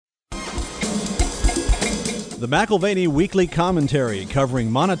The McIlvaney Weekly Commentary,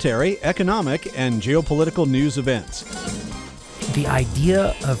 covering monetary, economic, and geopolitical news events. The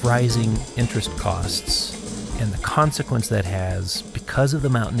idea of rising interest costs and the consequence that has because of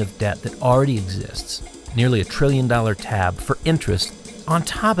the mountain of debt that already exists, nearly $1 trillion tab for interest. On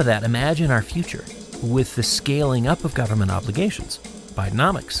top of that, imagine our future with the scaling up of government obligations,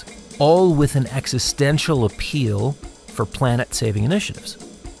 Bidenomics, all with an existential appeal for planet-saving initiatives,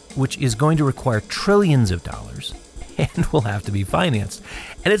 which is going to require trillions of dollars and will have to be financed.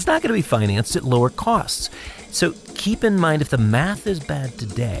 And it's not going to be financed at lower costs. So keep in mind, if the math is bad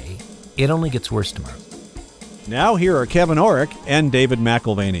today, it only gets worse tomorrow. Now here are Kevin Orrick and David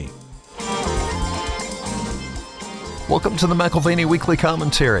McIlvaney. Welcome to the McIlvaney Weekly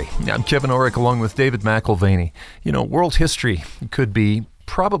Commentary. I'm Kevin Orrick along with David McIlvaney. You know, world history could be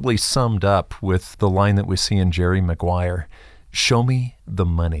probably summed up with the line that we see in Jerry Maguire. Show me the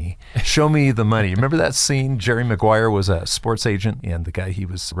money. Show me the money. Remember that scene? Jerry Maguire was a sports agent, and the guy he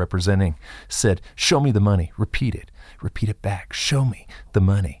was representing said, show me the money. Repeat it. Repeat it back. Show me the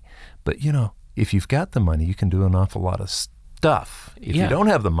money. But, you know, if you've got the money, you can do an awful lot of stuff. If you don't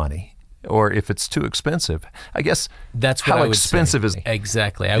have the money, or if it's too expensive, I guess that's what how I would expensive say. is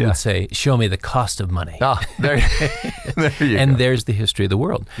Exactly. I would say, show me the cost of money. There you and go. there's the history of the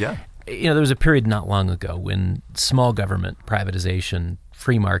world. Yeah. You know, there was a period not long ago when small government, privatization,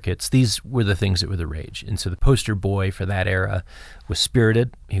 free markets, these were the things that were the rage. And so the poster boy for that era was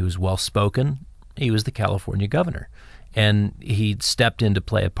spirited. He was well-spoken. He was the California governor. And he stepped in to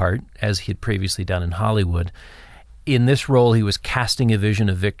play a part, as he had previously done in Hollywood. In this role, he was casting a vision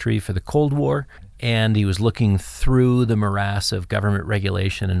of victory for the Cold War, and he was looking through the morass of government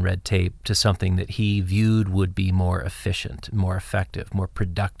regulation and red tape to something that he viewed would be more efficient, more effective, more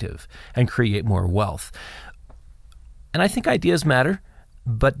productive, and create more wealth. And I think ideas matter,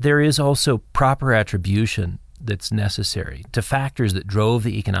 but there is also proper attribution that's necessary to factors that drove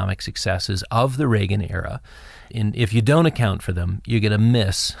the economic successes of the Reagan era. And if you don't account for them, you're going to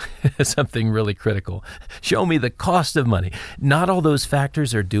miss something really critical. Show me the cost of money. Not all those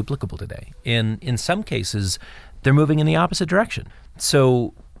factors are duplicable today. And in some cases, they're moving in the opposite direction.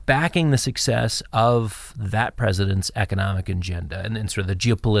 So backing the success of that president's economic agenda and sort of the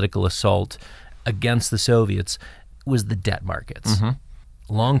geopolitical assault against the Soviets was the debt markets. Mm-hmm.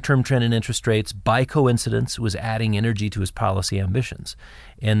 Long-term trend in interest rates, by coincidence, was adding energy to his policy ambitions.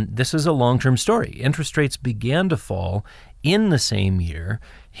 And this is a long-term story. Interest rates began to fall in the same year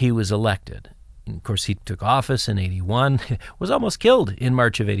he was elected. And of course, he took office in 81, was almost killed in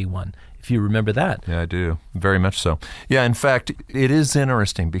March of 81, if you remember that. Yeah, I do. Very much so. Yeah, in fact, it is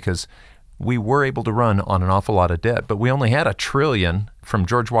interesting because we were able to run on an awful lot of debt, but we only had $1 trillion. From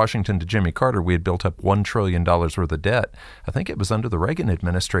George Washington to Jimmy Carter, we had built up $1 trillion worth of debt. I think it was under the Reagan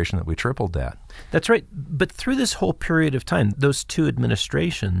administration that we tripled that. That's right. But through this whole period of time, those two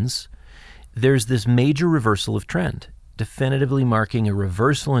administrations, there's this major reversal of trend, definitively marking a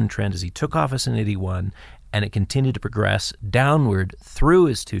reversal in trend as he took office in 81, and it continued to progress downward through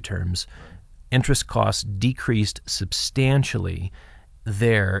his two terms. Interest costs decreased substantially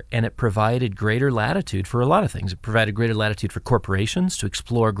there, and it provided greater latitude for a lot of things. It provided greater latitude for corporations to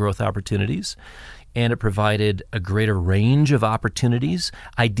explore growth opportunities, and it provided a greater range of opportunities,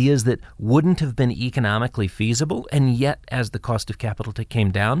 ideas that wouldn't have been economically feasible, and yet as the cost of capital came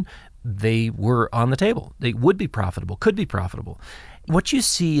down, they were on the table. They would be profitable, could be profitable. What you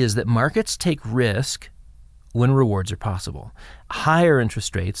see is that markets take risk when rewards are possible. Higher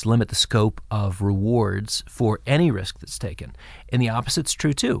interest rates limit the scope of rewards for any risk that's taken. And the opposite's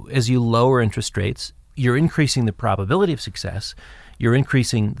true too. As you lower interest rates, you're increasing the probability of success, you're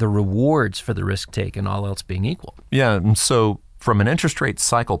increasing the rewards for the risk taken, all else being equal. Yeah, and so from an interest rate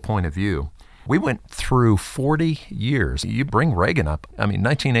cycle point of view, we went through 40 years. You bring Reagan up. I mean,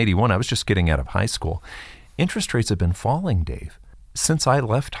 1981, I was just getting out of high school. Interest rates have been falling, Dave, since I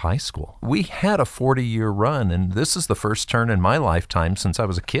left high school. We had a 40-year run, and this is the first turn in my lifetime since I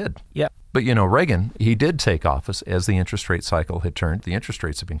was a kid. Yeah. But, you know, Reagan, he did take office as the interest rate cycle had turned. The interest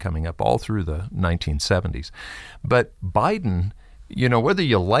rates have been coming up all through the 1970s. But Biden, you know, whether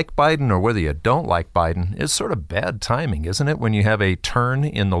you like Biden or whether you don't like Biden, it's sort of bad timing, isn't it? When you have a turn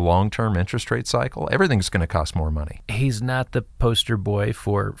in the long-term interest rate cycle, everything's going to cost more money. He's not the poster boy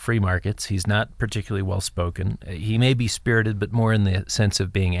for free markets. He's not particularly well-spoken. He may be spirited, but more in the sense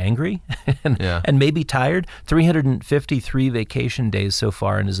of being angry and maybe tired. 353 vacation days so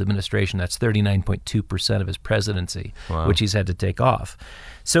far in his administration. That's 39.2% of his presidency, which he's had to take off.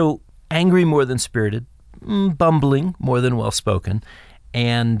 So angry more than spirited. Bumbling more than well-spoken,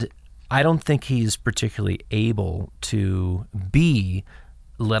 and I don't think he's particularly able to be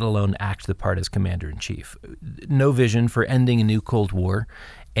let alone act the part as commander-in-chief. No vision for ending a new Cold War,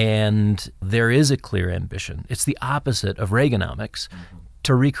 and there is a clear ambition. It's the opposite of Reaganomics,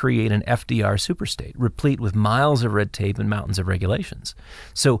 to recreate an FDR superstate, replete with miles of red tape and mountains of regulations.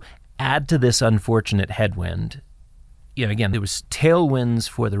 So add to this unfortunate headwind, again, there was tailwinds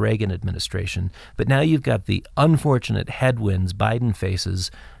for the Reagan administration, but now you've got the unfortunate headwinds Biden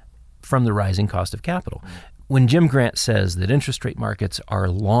faces from the rising cost of capital. When Jim Grant says that interest rate markets are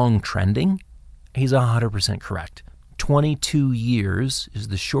long trending, he's 100% correct. 22 years is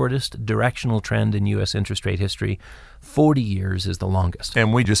the shortest directional trend in U.S. interest rate history. 40 years is the longest.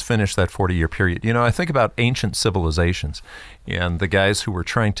 And we just finished that 40-year period. I think about ancient civilizations and the guys who were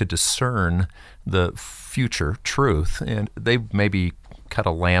trying to discern the future truth, and they maybe cut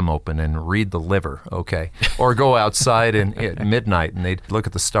a lamb open and read the liver, okay? Or go outside at midnight and they'd look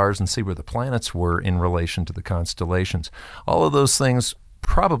at the stars and see where the planets were in relation to the constellations. All of those things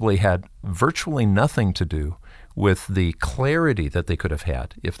probably had virtually nothing to do with the clarity that they could have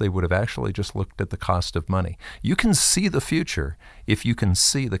had if they would have actually just looked at the cost of money. You can see the future if you can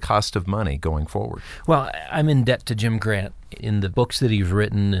see the cost of money going forward. Well, I'm in debt to Jim Grant in the books that he's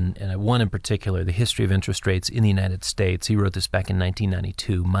written, and one in particular, The History of Interest Rates in the United States. He wrote this back in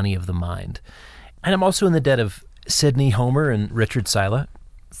 1992, Money of the Mind. And I'm also in the debt of Sidney Homer and Richard Sila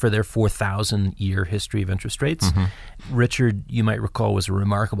for their 4,000-year history of interest rates. Richard, you might recall, was a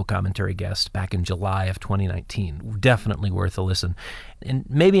remarkable commentary guest back in July of 2019. Definitely worth a listen. And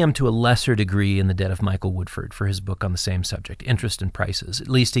maybe I'm to a lesser degree in the debt of Michael Woodford for his book on the same subject, Interest and Prices. At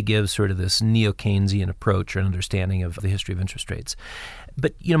least he gives sort of this neo-Keynesian approach or understanding of the history of interest rates.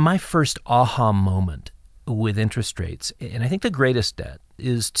 But, my first aha moment with interest rates, and I think the greatest debt,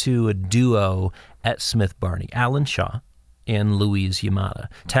 is to a duo at Smith Barney, Alan Shaw and Louise Yamada.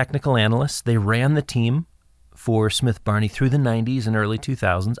 Technical analysts, they ran the team for Smith Barney through the 90s and early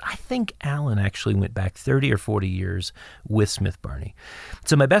 2000s. I think Alan actually went back 30 or 40 years with Smith Barney.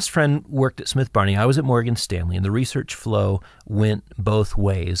 So my best friend worked at Smith Barney. I was at Morgan Stanley, and the research flow went both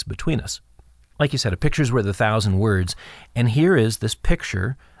ways between us. Like you said, a picture's worth 1,000 words, and here is this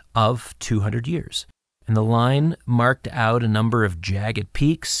picture of 200 years. And the line marked out a number of jagged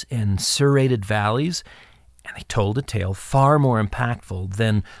peaks and serrated valleys, and they told a tale far more impactful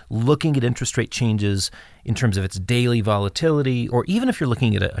than looking at interest rate changes in terms of its daily volatility, or even if you're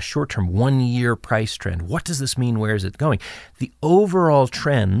looking at a short-term 1-year price trend. What does this mean? Where is it going? The overall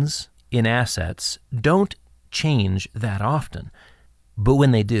trends in assets don't change that often. But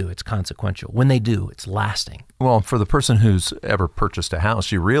when they do, it's consequential. When they do, it's lasting. Well, for the person who's ever purchased a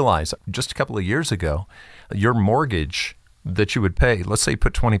house, you realize just a couple of years ago, your mortgage that you would pay, let's say you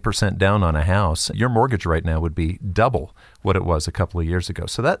put 20% down on a house, your mortgage right now would be double what it was a couple of years ago.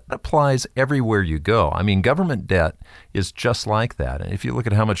 So that applies everywhere you go. I mean, government debt is just like that. And if you look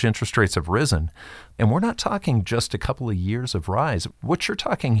at how much interest rates have risen, and we're not talking just a couple of years of rise. What you're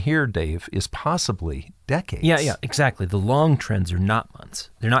talking here, Dave, is possibly decades. Yeah, exactly. The long trends are not months.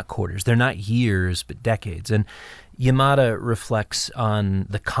 They're not quarters. They're not years, but decades. And Yamada reflects on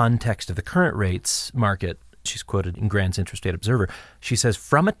the context of the current rates market. She's quoted in Grant's Interest Rate Observer. She says,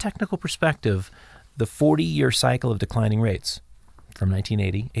 from a technical perspective, the 40-year cycle of declining rates from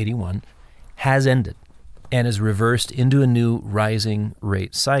 1980-81 has ended and is reversed into a new rising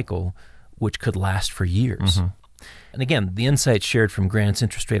rate cycle, which could last for years. And again, the insights shared from Grant's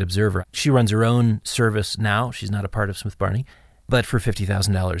Interest Rate Observer. She runs her own service now. She's not a part of Smith Barney, but for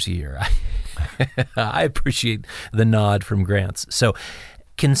 $50,000 a year. I appreciate the nod from Grant's. So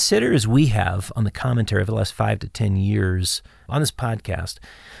consider, as we have on the commentary over the last 5 to 10 years on this podcast,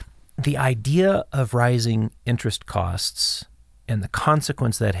 the idea of rising interest costs and the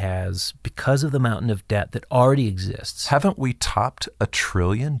consequence that has because of the mountain of debt that already exists. Haven't we topped $1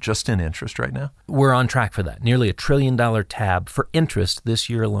 trillion just in interest right now? We're on track for that. Nearly $1 trillion tab for interest this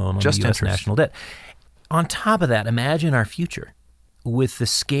year alone on just the U.S. interest. national debt. On top of that, imagine our future with the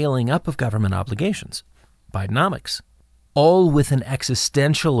scaling up of government obligations, Bidenomics, all with an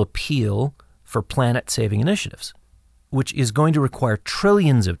existential appeal for planet-saving initiatives, which is going to require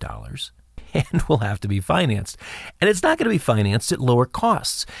trillions of dollars and will have to be financed. And it's not going to be financed at lower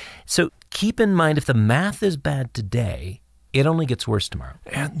costs. So keep in mind, if the math is bad today, it only gets worse tomorrow.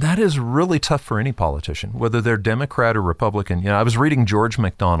 And that is really tough for any politician, whether they're Democrat or Republican. I was reading George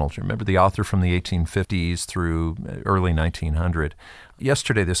MacDonald. Remember the author from the 1850s through early 1900?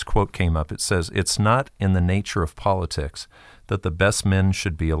 Yesterday, this quote came up. It says, "It's not in the nature of politics that the best men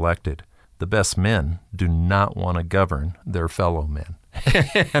should be elected. The best men do not want to govern their fellow men."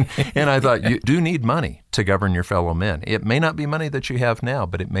 and I thought, you do need money to govern your fellow men. It may not be money that you have now,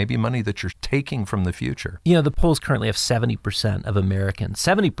 but it may be money that you're taking from the future. You know, the polls currently have 70% of Americans,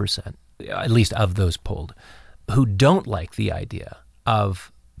 70%, at least of those polled, who don't like the idea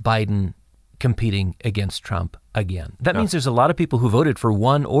of Biden competing against Trump again. That means there's a lot of people who voted for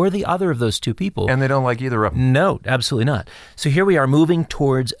one or the other of those two people. And they don't like either of them. No, absolutely not. So here we are moving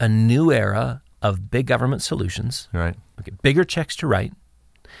towards a new era of big government solutions. Right. Okay, bigger checks to write.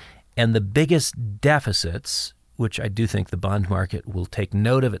 And the biggest deficits, which I do think the bond market will take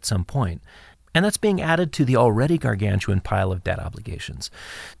note of at some point, and that's being added to the already gargantuan pile of debt obligations.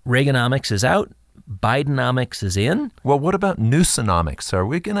 Reaganomics is out. Bidenomics is in. Well, what about Newsonomics? Are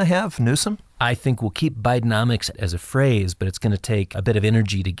we going to have Newsom? I think we'll keep Bidenomics as a phrase, but it's going to take a bit of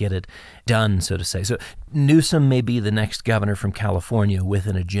energy to get it done, so to say. So Newsom may be the next governor from California with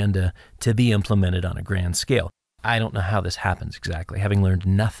an agenda to be implemented on a grand scale. I don't know how this happens exactly, having learned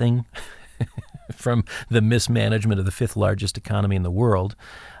nothing from the mismanagement of the fifth largest economy in the world.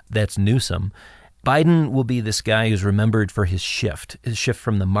 That's Newsom. Biden will be this guy who's remembered for his shift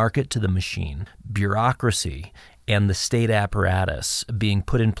from the market to the machine, bureaucracy, and the state apparatus being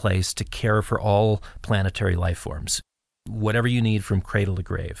put in place to care for all planetary life forms, whatever you need from cradle to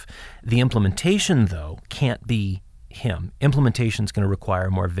grave. The implementation, though, can't be him. Implementation is going to require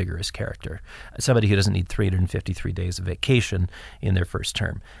a more vigorous character, somebody who doesn't need 353 days of vacation in their first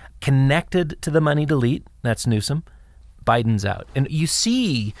term. Connected to the moneyed elite, that's Newsom. Biden's out. And you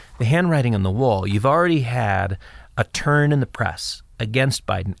see the handwriting on the wall. You've already had a turn in the press against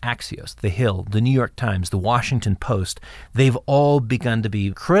Biden. Axios, The Hill, The New York Times, The Washington Post. They've all begun to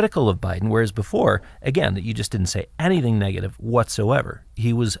be critical of Biden, whereas before, again, you just didn't say anything negative whatsoever.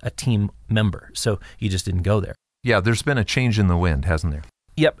 He was a team member, so you just didn't go there. Yeah, there's been a change in the wind, hasn't there?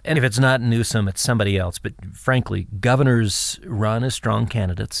 Yep, and if it's not Newsom, it's somebody else. But frankly, governors run as strong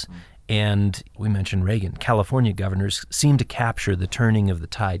candidates. And we mentioned Reagan. California governors seem to capture the turning of the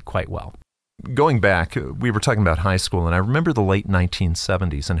tide quite well. Going back, we were talking about high school, and I remember the late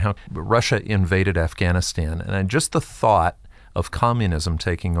 1970s and how Russia invaded Afghanistan. And just the thought of communism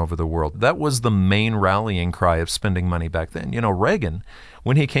taking over the world, that was the main rallying cry of spending money back then. You know, Reagan,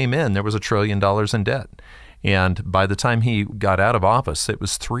 when he came in, there was $1 trillion in debt. And by the time he got out of office, it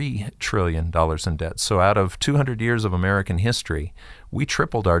was $3 trillion in debt. So out of 200 years of American history, we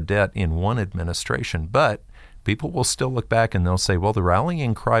tripled our debt in one administration. But people will still look back and they'll say, well, the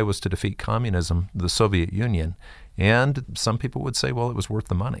rallying cry was to defeat communism, the Soviet Union. And some people would say, well, it was worth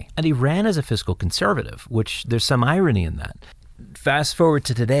the money. And he ran as a fiscal conservative, which there's some irony in that. Fast forward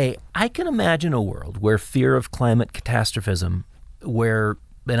to today, I can imagine a world where fear of climate catastrophism, where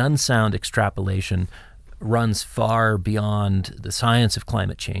an unsound extrapolation runs far beyond the science of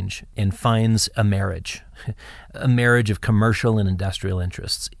climate change and finds a marriage of commercial and industrial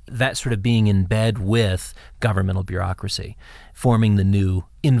interests. That sort of being in bed with governmental bureaucracy, forming the new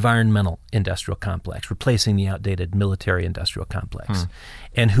environmental industrial complex, replacing the outdated military industrial complex.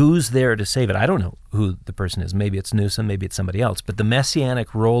 And who's there to save it? I don't know who the person is. Maybe it's Newsom, maybe it's somebody else. But the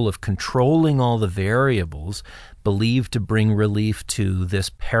messianic role of controlling all the variables believed to bring relief to this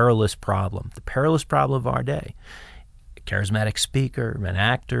perilous problem, the perilous problem of our day. A charismatic speaker, an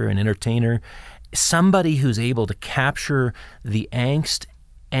actor, an entertainer, somebody who's able to capture the angst,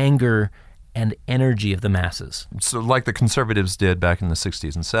 anger, and energy of the masses. So like the conservatives did back in the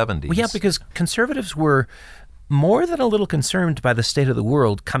 60s and 70s. Well, yeah, because conservatives were more than a little concerned by the state of the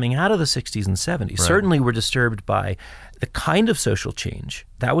world coming out of the 60s and 70s. Right. Certainly were disturbed by the kind of social change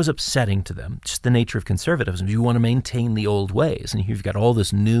that was upsetting to them, just the nature of conservatism. You want to maintain the old ways. And you've got all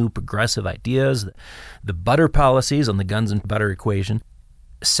this new progressive ideas, the butter policies on the guns and butter equation.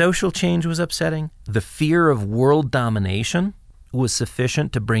 Social change was upsetting. The fear of world domination was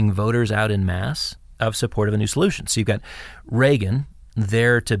sufficient to bring voters out en masse of support of a new solution. So you've got Reagan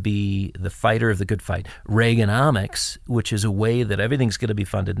there to be the fighter of the good fight. Reaganomics, which is a way that everything's going to be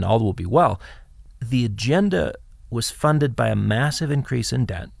funded and all will be well. The agenda was funded by a massive increase in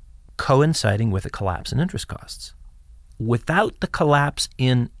debt, coinciding with a collapse in interest costs. Without the collapse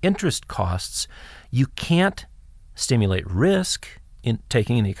in interest costs, you can't stimulate risk in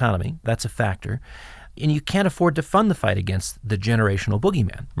taking in the economy. That's a factor. And you can't afford to fund the fight against the generational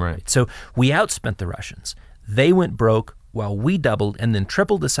boogeyman. Right. So we outspent the Russians. They went broke while we doubled and then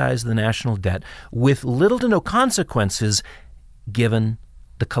tripled the size of the national debt with little to no consequences given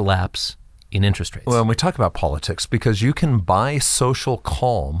the collapse in interest rates. Well, and we talk about politics because you can buy social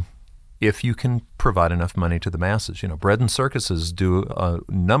calm if you can provide enough money to the masses. You know, bread and circuses do a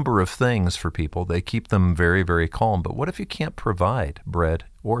number of things for people. They keep them very, very calm. But what if you can't provide bread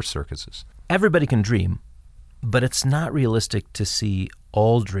or circuses? Everybody can dream, but it's not realistic to see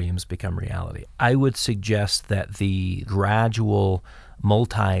all dreams become reality. I would suggest that the gradual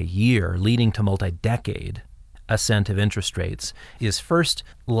multi-year, leading to multi-decade ascent of interest rates is first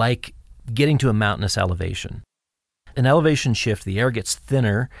like getting to a mountainous elevation. An elevation shift, the air gets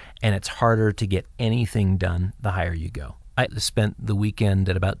thinner and it's harder to get anything done the higher you go. I spent the weekend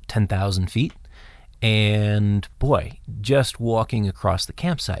at about 10,000 feet, and boy, just walking across the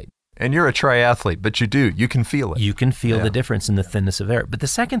campsite. And you're a triathlete, but you can feel it. You can feel the difference in the thinness of air. But the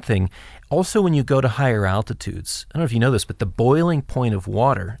second thing, also when you go to higher altitudes, I don't know if you know this, but the boiling point of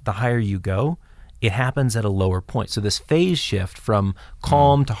water, the higher you go, it happens at a lower point. So this phase shift from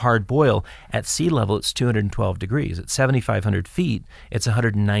calm to hard boil, at sea level, it's 212 degrees. At 7,500 feet, it's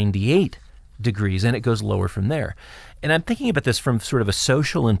 198 degrees, and it goes lower from there. And I'm thinking about this from sort of a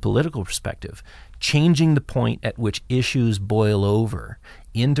social and political perspective, changing the point at which issues boil over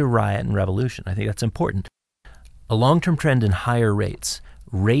into riot and revolution. I think that's important. A long-term trend in higher rates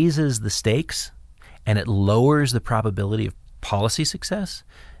raises the stakes, and it lowers the probability of policy success,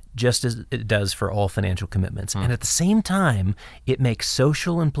 just as it does for all financial commitments. And at the same time, it makes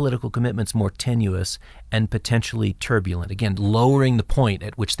social and political commitments more tenuous and potentially turbulent. Again, lowering the point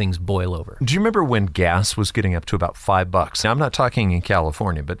at which things boil over. Do you remember when gas was getting up to about $5? Now, I'm not talking in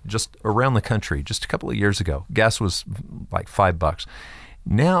California, but just around the country, just a couple of years ago, gas was like $5.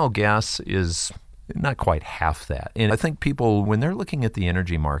 Now gas is not quite half that. And I think people, when they're looking at the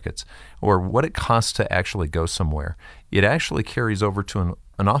energy markets or what it costs to actually go somewhere, it actually carries over to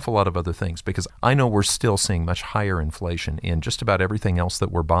an awful lot of other things, because I know we're still seeing much higher inflation in just about everything else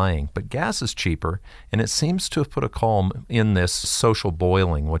that we're buying. But gas is cheaper, and it seems to have put a calm in this social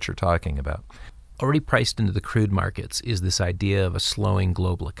boiling, what you're talking about. Already priced into the crude markets is this idea of a slowing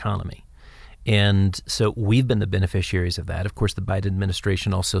global economy. And so we've been the beneficiaries of that. Of course, the Biden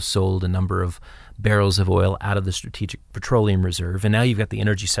administration also sold a number of barrels of oil out of the Strategic Petroleum Reserve. And now you've got the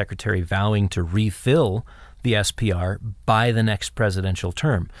Energy Secretary vowing to refill the SPR by the next presidential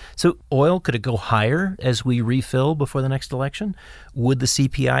term. So oil, could it go higher as we refill before the next election? Would the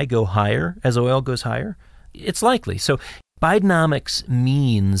CPI go higher as oil goes higher? It's likely. So Bidenomics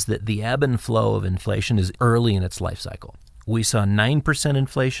means that the ebb and flow of inflation is early in its life cycle. We saw 9%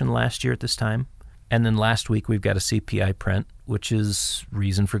 inflation last year at this time. And then last week, we've got a CPI print, which is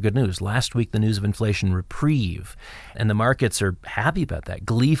reason for good news. Last week, the news of inflation reprieve. And the markets are happy about that,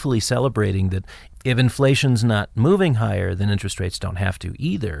 gleefully celebrating that if inflation's not moving higher, then interest rates don't have to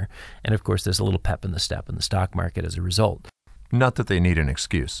either. And of course, there's a little pep in the step in the stock market as a result. Not that they need an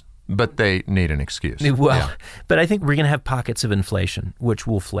excuse, but they need an excuse. Well, but I think we're going to have pockets of inflation, which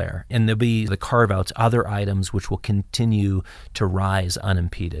will flare. And there'll be the carve-outs, other items which will continue to rise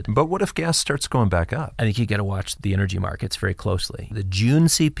unimpeded. But what if gas starts going back up? I think you got to watch the energy markets very closely. The June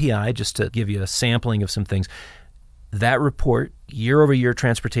CPI, just to give you a sampling of some things, that report, year-over-year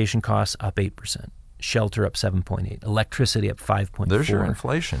transportation costs up 8%. Shelter up 7.8, electricity up 5.4. There's your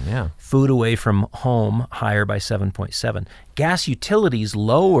inflation, yeah. Food away from home higher by 7.7. Gas utilities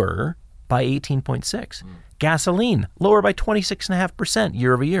lower by 18.6. Gasoline lower by 26.5%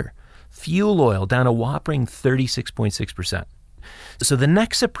 year over year. Fuel oil down a whopping 36.6%. So the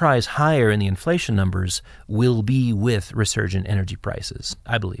next surprise higher in the inflation numbers will be with resurgent energy prices,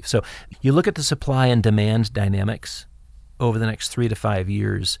 I believe. So you look at the supply and demand dynamics over the next 3 to 5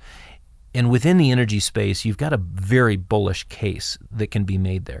 years, and within the energy space, you've got a very bullish case that can be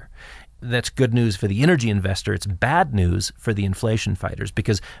made there. That's good news for the energy investor. It's bad news for the inflation fighters,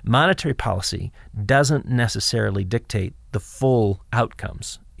 because monetary policy doesn't necessarily dictate the full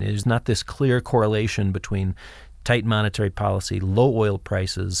outcomes. There's not this clear correlation between tight monetary policy, low oil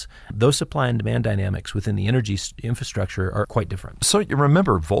prices. Those supply and demand dynamics within the energy infrastructure are quite different. So you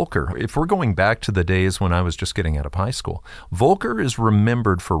remember Volcker. If we're going back to the days when I was just getting out of high school, Volcker is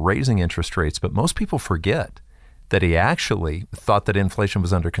remembered for raising interest rates, but most people forget that he actually thought that inflation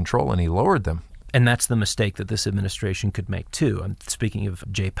was under control and he lowered them. And that's the mistake that this administration could make, too. I'm speaking of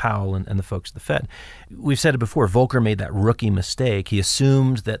Jay Powell and the folks at the Fed. We've said it before, Volcker made that rookie mistake. He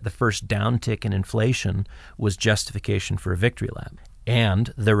assumed that the first downtick in inflation was justification for a victory lap,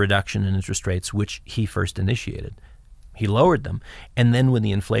 and the reduction in interest rates, which he first initiated. He lowered them, and then when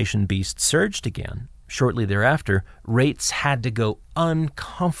the inflation beast surged again, shortly thereafter, rates had to go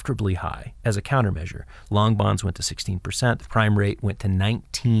uncomfortably high as a countermeasure. Long bonds went to 16%. The prime rate went to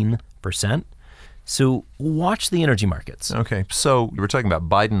 19%. So watch the energy markets. Okay, so we're talking about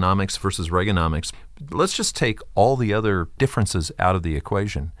Bidenomics versus Reaganomics. Let's just take all the other differences out of the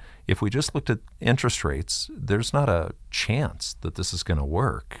equation. If we just looked at interest rates, there's not a chance that this is going to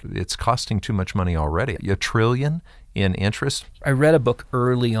work. It's costing too much money already. $1 trillion in interest? I read a book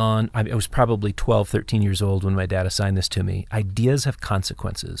early on. I was probably 12, 13 years old when my dad assigned this to me. Ideas Have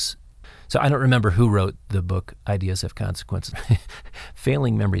Consequences. So I don't remember who wrote the book, Ideas Have Consequences.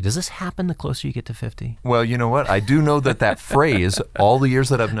 Failing memory. Does this happen the closer you get to 50? Well, you know what? I do know that phrase, all the years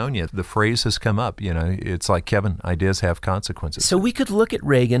that I've known you, the phrase has come up. It's like, Kevin, ideas have consequences. So we could look at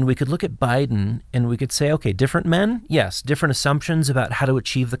Reagan, we could look at Biden, and we could say, okay, different men? Yes. Different assumptions about how to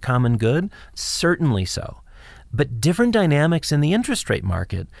achieve the common good? Certainly so. But different dynamics in the interest rate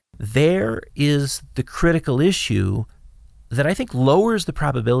market. There is the critical issue that I think lowers the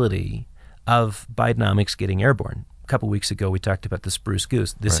probability of Bidenomics getting airborne. A couple weeks ago, we talked about the spruce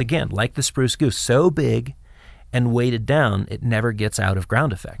goose. This, right, again, like the spruce goose, so big and weighted down, it never gets out of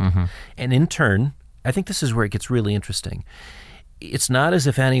ground effect. Mm-hmm. And in turn, I think this is where it gets really interesting. It's not as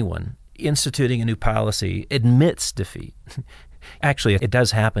if anyone instituting a new policy admits defeat. Actually, it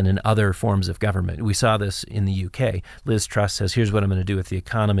does happen in other forms of government. We saw this in the UK. Liz Truss says, here's what I'm going to do with the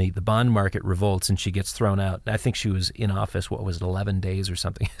economy. The bond market revolts and she gets thrown out. I think she was in office, 11 days or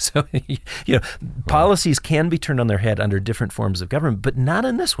something. So, policies can be turned on their head under different forms of government, but not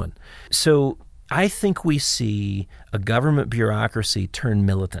in this one. So I think we see a government bureaucracy turn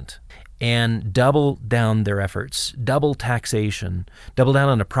militant and double down their efforts, double taxation, double down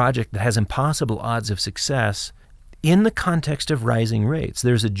on a project that has impossible odds of success in the context of rising rates.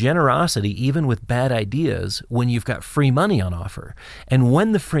 There's a generosity even with bad ideas when you've got free money on offer. And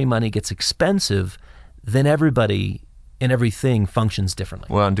when the free money gets expensive, then everybody and everything functions differently.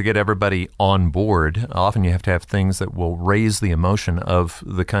 Well, and to get everybody on board, often you have to have things that will raise the emotion of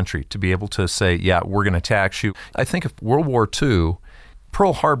the country to be able to say, yeah, we're going to tax you. I think of World War II,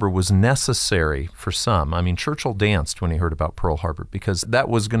 Pearl Harbor was necessary for some. I mean, Churchill danced when he heard about Pearl Harbor because that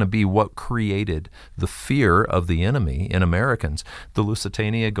was going to be what created the fear of the enemy in Americans. The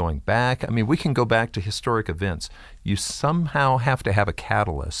Lusitania going back. I mean, we can go back to historic events. You somehow have to have a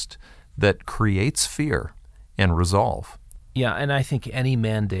catalyst that creates fear and resolve. Yeah, and I think any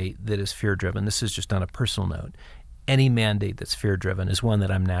mandate that is fear-driven, this is just on a personal note, any mandate that's fear-driven is one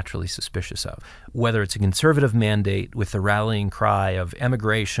that I'm naturally suspicious of. Whether it's a conservative mandate with the rallying cry of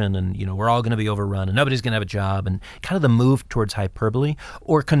emigration and, we're all going to be overrun and nobody's going to have a job and kind of the move towards hyperbole,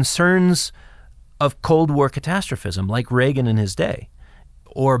 or concerns of Cold War catastrophism like Reagan in his day,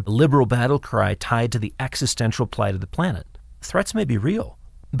 or liberal battle cry tied to the existential plight of the planet. Threats may be real,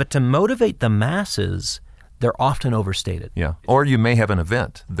 but to motivate the masses, they're often overstated. Yeah. Or you may have an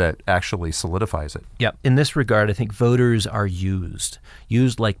event that actually solidifies it. Yeah. In this regard, I think voters are used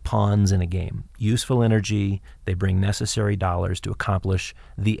like pawns in a game. Useful energy, they bring necessary dollars to accomplish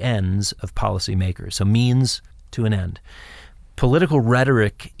the ends of policymakers. So means to an end. Political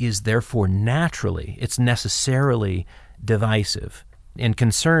rhetoric is therefore it's necessarily divisive. And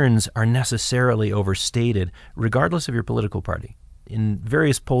concerns are necessarily overstated, regardless of your political party. And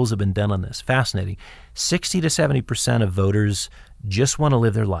various polls have been done on this. Fascinating. 60 to 70% of voters just want to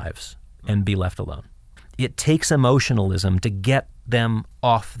live their lives and be left alone. It takes emotionalism to get them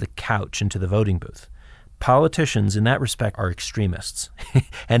off the couch into the voting booth. Politicians, in that respect, are extremists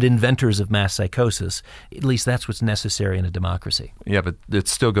and inventors of mass psychosis. At least that's what's necessary in a democracy. Yeah, but it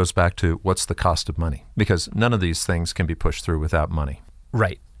still goes back to what's the cost of money? Because none of these things can be pushed through without money.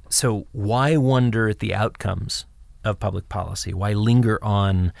 Right. So why wonder at the outcomes of public policy? Why linger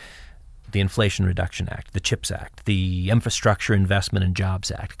on the Inflation Reduction Act, the CHIPS Act, the Infrastructure Investment and Jobs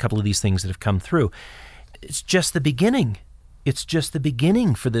Act, a couple of these things that have come through? It's just the beginning. It's just the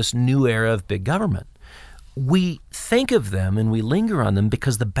beginning for this new era of big government. We think of them and we linger on them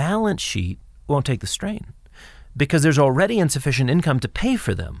because the balance sheet won't take the strain, because there's already insufficient income to pay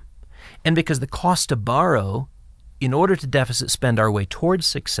for them, and because the cost to borrow in order to deficit spend our way towards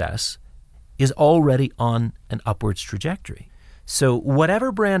success is already on an upwards trajectory. So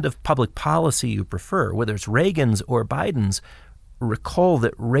whatever brand of public policy you prefer, whether it's Reagan's or Biden's, recall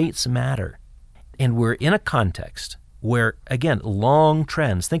that rates matter. And we're in a context where, again, long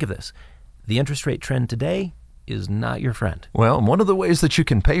trends, think of this, the interest rate trend today is not your friend. Well, one of the ways that you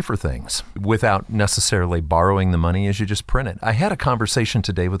can pay for things without necessarily borrowing the money is you just print it. I had a conversation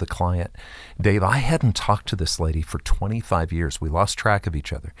today with a client. Dave, I hadn't talked to this lady for 25 years. We lost track of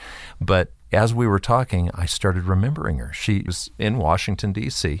each other. But as we were talking, I started remembering her. She was in Washington,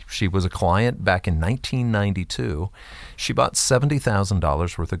 D.C. She was a client back in 1992. She bought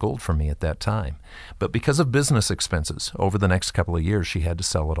 $70,000 worth of gold from me at that time. But because of business expenses, over the next couple of years, she had to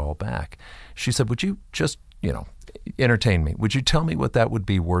sell it all back. She said, would you just, entertain me? Would you tell me what that would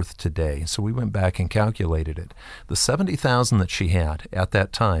be worth today? So we went back and calculated it. The $70,000 that she had at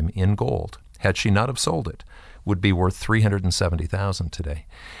that time in gold, had she not have sold it, would be worth $370,000 today.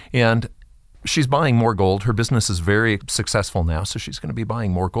 And she's buying more gold. Her business is very successful now, so she's going to be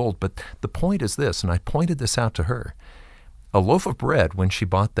buying more gold. But the point is this, and I pointed this out to her. A loaf of bread, when she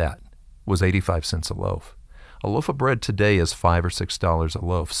bought that, was 85 cents a loaf. A loaf of bread today is $5 or $6 a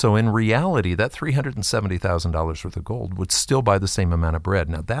loaf. So in reality, that $370,000 worth of gold would still buy the same amount of bread.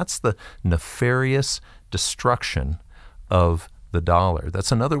 Now, that's the nefarious destruction of the dollar.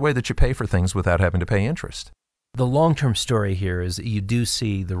 That's another way that you pay for things without having to pay interest. The long-term story here is that you do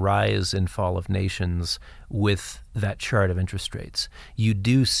see the rise and fall of nations with that chart of interest rates. You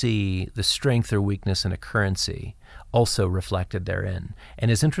do see the strength or weakness in a currency also reflected therein. And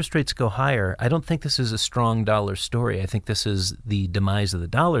as interest rates go higher, I don't think this is a strong dollar story. I think this is the demise of the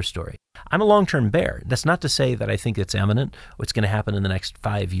dollar story. I'm a long-term bear. That's not to say that I think it's imminent, what's going to happen in the next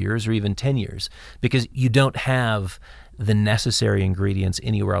 5 years or even 10 years, because you don't have the necessary ingredients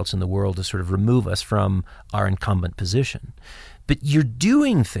anywhere else in the world to sort of remove us from our incumbent position. But you're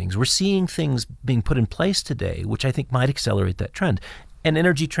doing things. We're seeing things being put in place today, which I think might accelerate that trend. An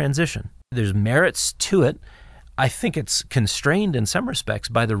energy transition. There's merits to it. I think it's constrained in some respects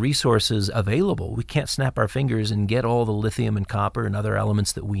by the resources available. We can't snap our fingers and get all the lithium and copper and other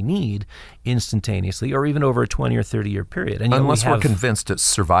elements that we need instantaneously or even over a 20 or 30-year period. And unless we're convinced it's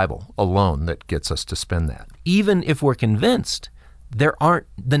survival alone that gets us to spend that. Even if we're convinced, there aren't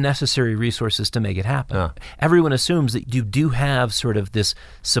the necessary resources to make it happen. Everyone assumes that you do have sort of this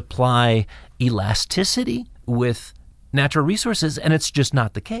supply elasticity with natural resources, and it's just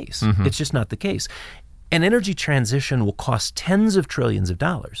not the case. Mm-hmm. It's just not the case. An energy transition will cost tens of trillions of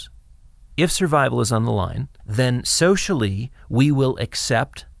dollars. If survival is on the line, then socially we will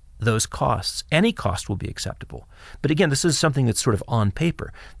accept those costs. Any cost will be acceptable. But again, this is something that's sort of on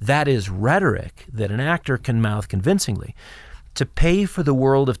paper. That is rhetoric that an actor can mouth convincingly. To pay for the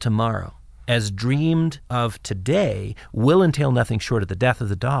world of tomorrow, as dreamed of today, will entail nothing short of the death of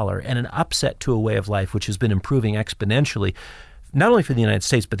the dollar and an upset to a way of life which has been improving exponentially, not only for the United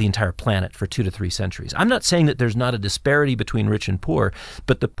States, but the entire planet for 2 to 3 centuries. I'm not saying that there's not a disparity between rich and poor,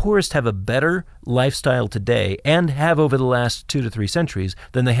 but the poorest have a better lifestyle today and have over the last 2 to 3 centuries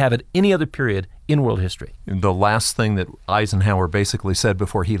than they have at any other period in world history. The last thing that Eisenhower basically said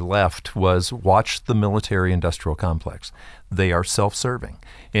before he left was, watch the military-industrial complex. They are self-serving.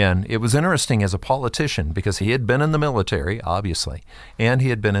 And it was interesting as a politician because he had been in the military, obviously, and he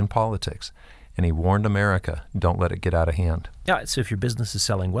had been in politics. And he warned America, don't let it get out of hand. Yeah, so if your business is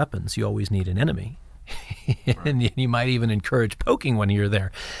selling weapons, you always need an enemy. And you might even encourage poking when you're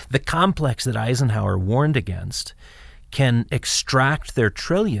there. The complex that Eisenhower warned against can extract their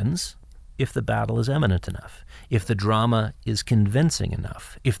trillions if the battle is imminent enough, if the drama is convincing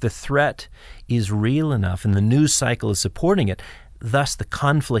enough, if the threat is real enough and the news cycle is supporting it. Thus, the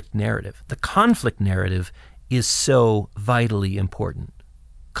conflict narrative. The conflict narrative is so vitally important.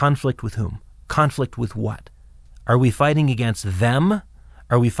 Conflict with whom? Conflict with what? Are we fighting against them?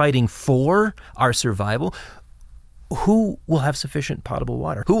 Are we fighting for our survival? Who will have sufficient potable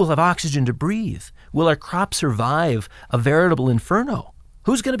water? Who will have oxygen to breathe? Will our crops survive a veritable inferno?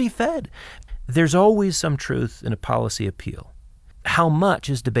 Who's going to be fed? There's always some truth in a policy appeal. How much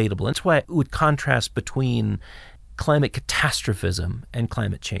is debatable. That's why I would contrast between climate catastrophism and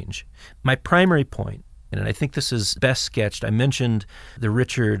climate change. My primary point, and I think this is best sketched, I mentioned the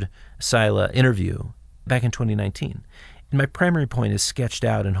Richard Sila interview back in 2019. And my primary point is sketched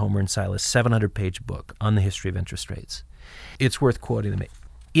out in Homer and Sila's 700-page book on the history of interest rates. It's worth quoting them.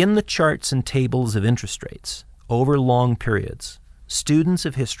 In the charts and tables of interest rates over long periods, students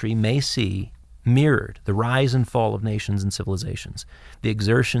of history may see mirrored the rise and fall of nations and civilizations, the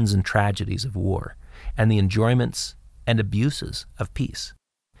exertions and tragedies of war, and the enjoyments and abuses of peace.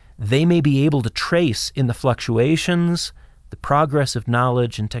 They may be able to trace in the fluctuations the progress of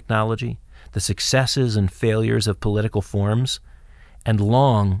knowledge and technology, the successes and failures of political forms, and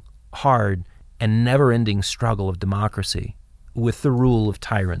long, hard, and never-ending struggle of democracy with the rule of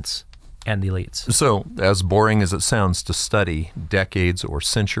tyrants and elites. So, as boring as it sounds to study decades or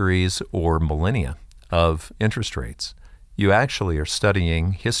centuries or millennia of interest rates, you actually are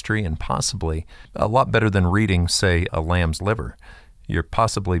studying history and possibly a lot better than reading, say, a lamb's liver. You're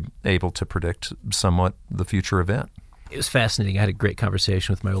possibly able to predict somewhat the future event. It was fascinating. I had a great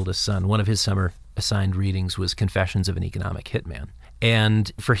conversation with my oldest son. One of his summer assigned readings was Confessions of an Economic Hitman.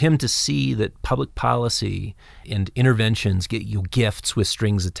 And for him to see that public policy and interventions get you gifts with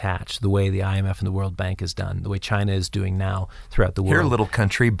strings attached, the way the IMF and the World Bank has done, the way China is doing now throughout the world. Here, little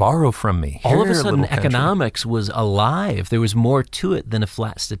country, borrow from me. All of a sudden, economics was alive. There was more to it than a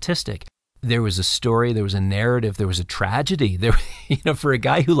flat statistic. There was a story, there was a narrative, there was a tragedy. There, for a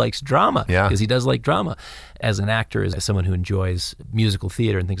guy who likes drama, because he does like drama, as an actor, as someone who enjoys musical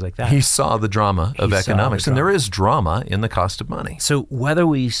theater and things like that. He saw the drama of economics, and there is drama in the cost of money. So whether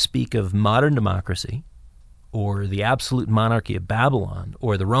we speak of modern democracy, or the absolute monarchy of Babylon,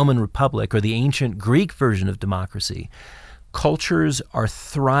 or the Roman Republic, or the ancient Greek version of democracy, cultures are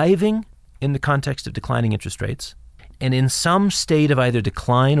thriving in the context of declining interest rates, and in some state of either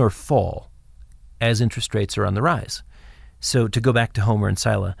decline or fall as interest rates are on the rise. So to go back to Homer and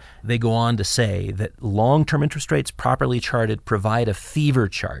Sila, they go on to say that long-term interest rates properly charted provide a fever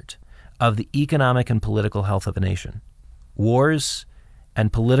chart of the economic and political health of a nation. Wars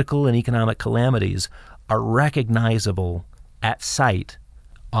and political and economic calamities are recognizable at sight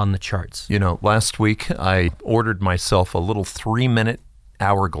on the charts. Last week I ordered myself a little 3-minute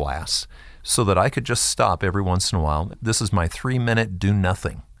hourglass so that I could just stop every once in a while. This is my 3-minute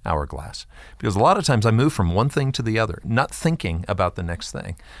do-nothing hourglass. Because a lot of times I move from one thing to the other, not thinking about the next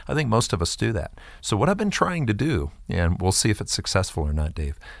thing. I think most of us do that. So what I've been trying to do, and we'll see if it's successful or not,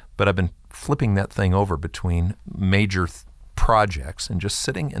 Dave, but I've been flipping that thing over between major projects and just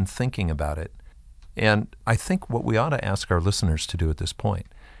sitting and thinking about it. And I think what we ought to ask our listeners to do at this point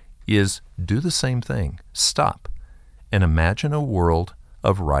is do the same thing. Stop and imagine a world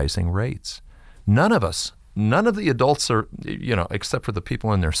of rising rates. None of the adults are, except for the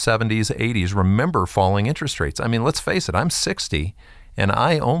people in their 70s, 80s, remember falling interest rates. I mean, let's face it, I'm 60, and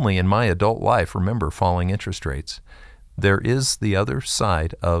I only in my adult life remember falling interest rates. There is the other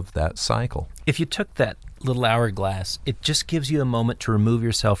side of that cycle. If you took that little hourglass, it just gives you a moment to remove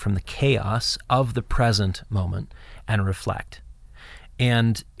yourself from the chaos of the present moment and reflect.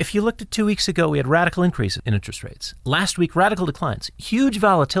 And if you looked at 2 weeks ago, we had radical increases in interest rates. Last week, radical declines, huge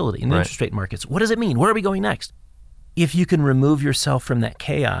volatility in the interest rate markets. What does it mean? Where are we going next? If you can remove yourself from that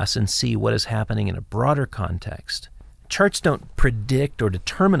chaos and see what is happening in a broader context, charts don't predict or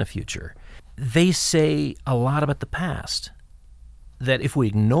determine a future. They say a lot about the past, that if we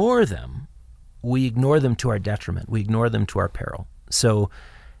ignore them to our detriment. We ignore them to our peril. So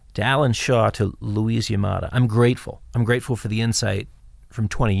to Alan Shaw, to Louise Yamada, I'm grateful. I'm grateful for the insight from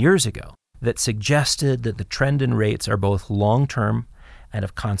 20 years ago that suggested that the trend in rates are both long-term and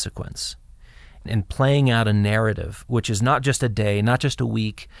of consequence, and playing out a narrative, which is not just a day, not just a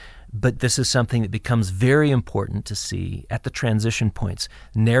week, but this is something that becomes very important to see at the transition points,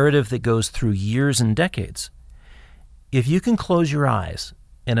 narrative that goes through years and decades. If you can close your eyes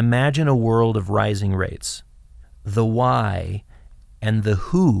and imagine a world of rising rates, the why and the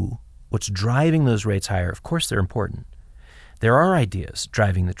who, what's driving those rates higher, of course they're important. There are ideas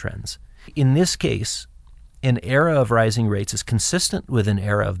driving the trends. In this case, an era of rising rates is consistent with an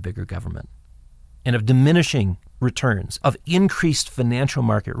era of bigger government and of diminishing returns, of increased financial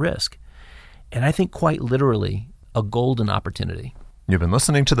market risk, and I think quite literally a golden opportunity. You've been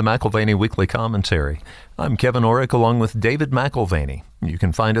listening to the McAlvany Weekly Commentary. I'm Kevin Orrick along with David McAlvany. You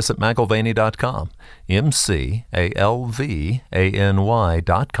can find us at McAlvany.com,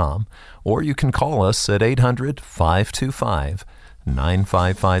 McAlvany.com, or you can call us at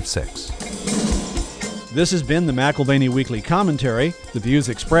 800-525-9556. This has been the McAlvany Weekly Commentary. The views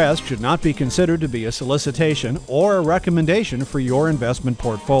expressed should not be considered to be a solicitation or a recommendation for your investment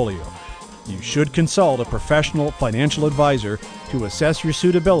portfolio. You should consult a professional financial advisor to assess your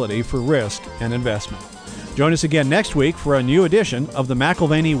suitability for risk and investment. Join us again next week for a new edition of the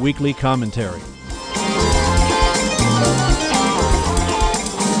McAlvany Weekly Commentary.